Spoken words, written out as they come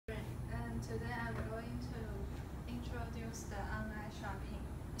introduce the online shopping.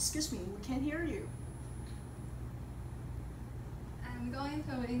 Excuse me, we can't hear you. I'm going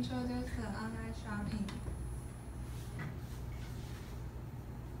to introduce the online shopping.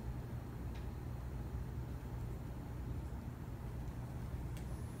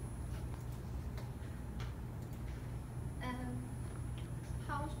 And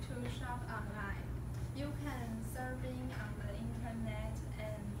how to shop online. You can surfing on the internet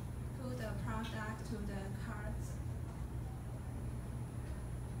and put the product to the cart.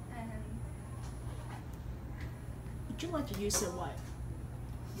 And Would you like to use the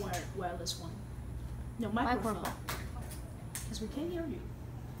wireless one? No, microphone. Because we can't hear you.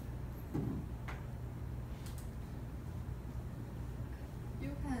 you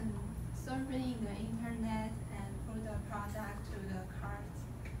can surfing the internet and put the product to the cart,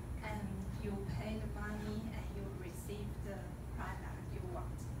 and you pay the money and you receive the product you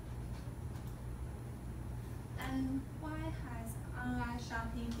want. And why has online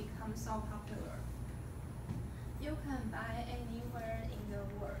shopping become so popular? You can buy anywhere in the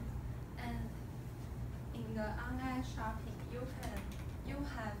world, and in the online shopping you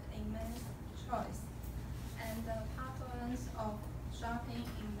have immense choice, and the problems of shopping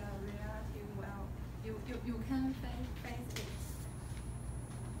in the reality well, you can face it.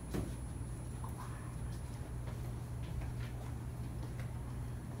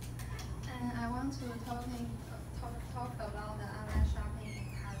 And I want to talk about the online shopping in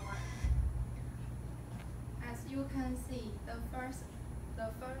Taiwan. As you can see, the first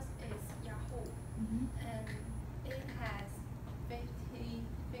is Yahoo, and it has 52%,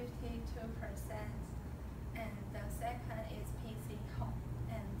 and the second is PC Home,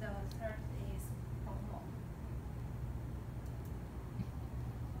 and the third is Momo.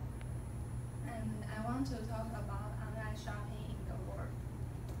 And I want to talk about online shopping in the world.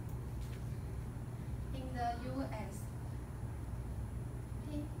 In the US,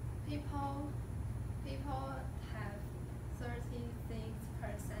 people have 36%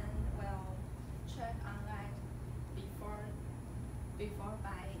 will check online before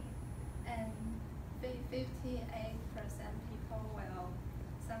buying, and 58% people will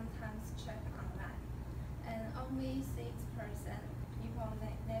sometimes check online, and only 6% people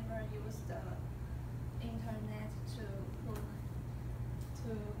never use the internet to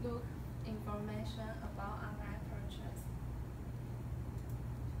look information about online purchase.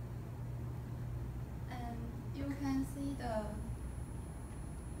 And you can see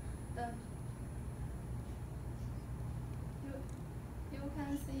you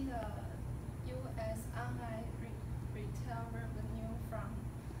can see the U.S. online retail revenue from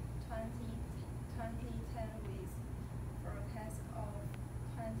 2010 with forecast of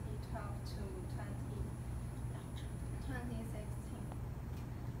 2012 to 2016,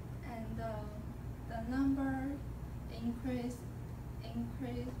 and the number increases.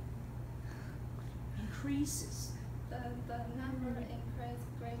 The number increased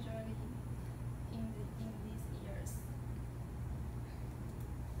gradually in these years.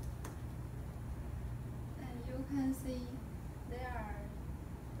 And you can see there are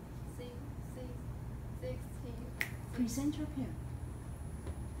 60 Present your pen.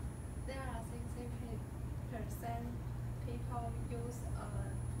 there are 60% people use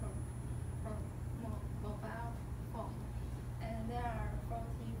mobile phone, and there are 45%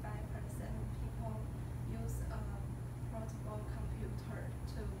 people use a portable computer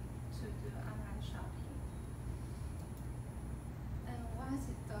to do online shopping. And what is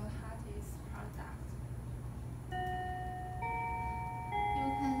the hottest product? You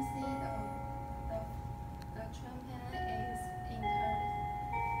can see the champion is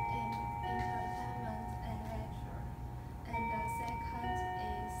entertainment and leisure, and the second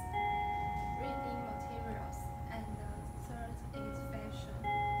is reading materials, and the third is fashion.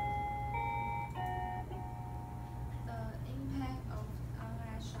 The impact of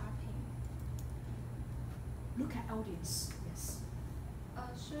online shopping. Look at audience. Yes. A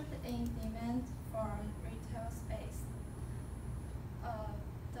shift in demand for retail space.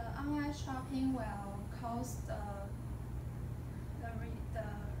 The online shopping will cause the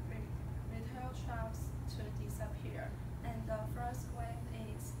retail shops to disappear, and the first wave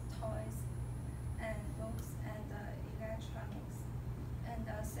is toys and books and electronics, and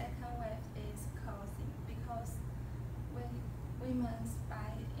the second wave is clothing, because women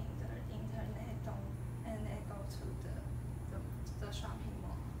buy in the internet and they go to the shopping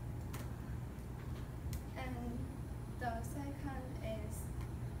mall. And the second is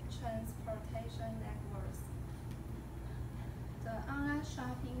transportation networks. The online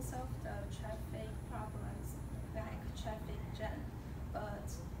shopping solves the traffic problems like traffic jam, but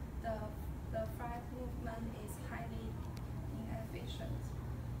the freight movement is highly emissions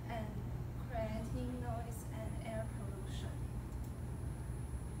and creating noise and air pollution.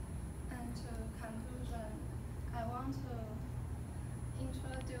 And to conclusion, I want to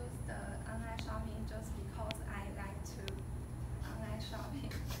introduce the online shopping just because I like to online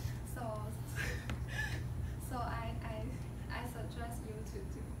shopping. So I suggest you to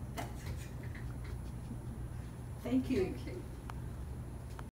do that. Thank you. Thank you.